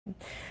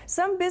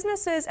Some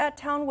businesses at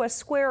Towne West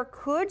Square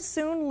could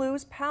soon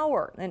lose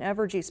power. An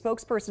Evergy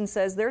spokesperson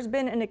says there's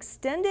been an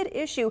extended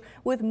issue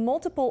with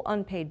multiple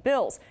unpaid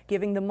bills,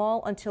 giving the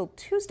mall until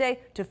Tuesday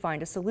to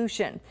find a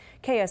solution.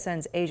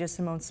 KSN's Asia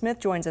Simone Smith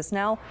joins us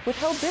now with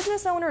how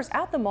business owners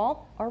at the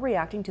mall are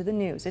reacting to the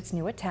news. It's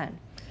new at 10.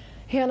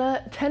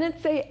 Hannah,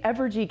 tenants say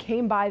Evergy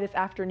came by this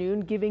afternoon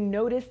giving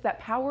notice that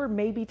power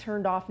may be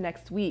turned off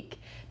next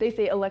week. They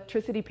say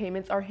electricity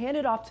payments are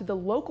handed off to the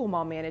local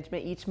mall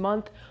management each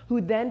month,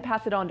 who then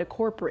pass it on to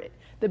corporate.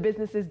 The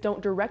businesses don't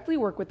directly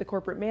work with the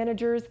corporate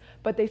managers,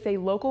 but they say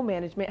local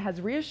management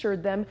has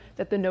reassured them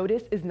that the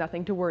notice is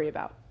nothing to worry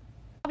about.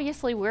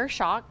 Obviously, we're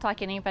shocked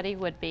like anybody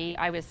would be.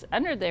 I was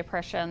under the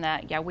impression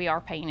that, yeah, we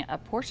are paying a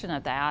portion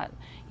of that.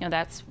 You know,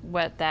 that's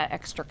what that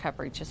extra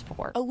coverage is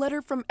for. A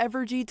letter from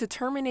Evergy to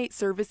terminate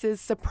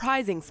services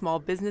surprising small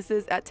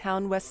businesses at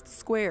Towne West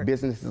Square.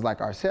 Businesses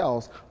like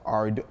ourselves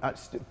are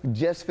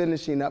just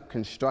finishing up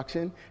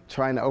construction,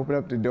 trying to open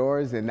up the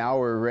doors, and now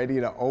we're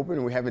ready to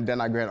open. We haven't done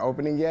our grand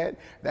opening yet.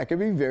 That could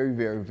be very,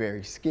 very,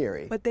 very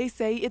scary. But they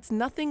say it's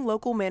nothing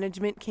local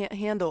management can't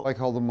handle. I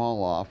called the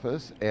mall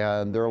office,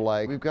 and they're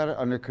like, we've got it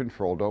under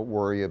control, don't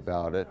worry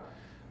about it,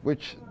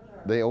 which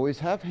they always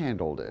have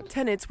handled it.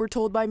 Tenants were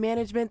told by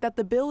management that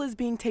the bill is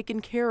being taken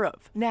care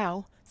of.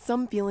 Now,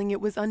 some feeling it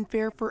was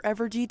unfair for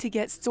Evergy to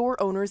get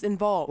store owners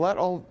involved. Let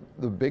all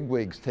the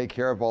bigwigs take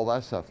care of all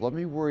that stuff. Let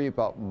me worry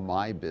about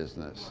my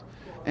business.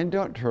 And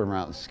don't turn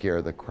around and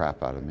scare the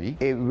crap out of me.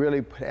 It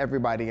really put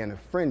everybody in a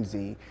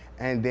frenzy,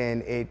 and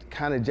then it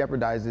kind of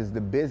jeopardizes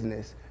the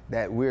business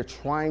that we're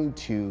trying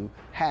to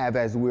have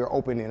as we're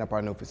opening up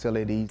our new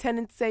facilities.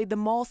 Tenants say the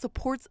mall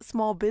supports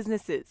small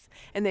businesses,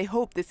 and they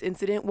hope this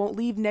incident won't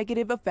leave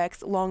negative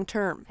effects long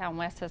term. Towne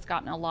West has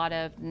gotten a lot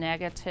of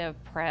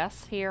negative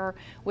press here,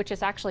 which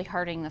is actually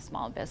hurting the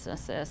small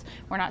businesses.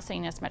 We're not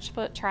seeing as much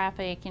foot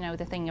traffic, you know,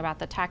 the thing about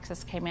the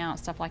taxes came out,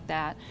 stuff like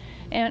that.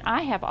 And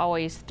I have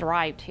always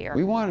thrived here.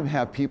 We want to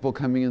have people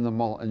coming in the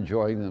mall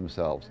enjoying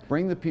themselves.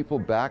 Bring the people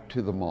back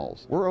to the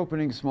malls. We're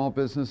opening small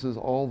businesses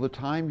all the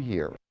time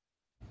here.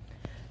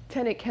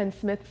 Tenant Ken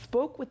Smith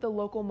spoke with the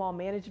local mall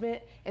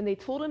management, and they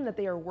told him that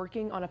they are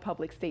working on a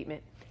public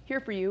statement. Here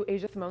for you,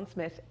 Asia Simone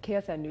Smith,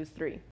 KSN News 3.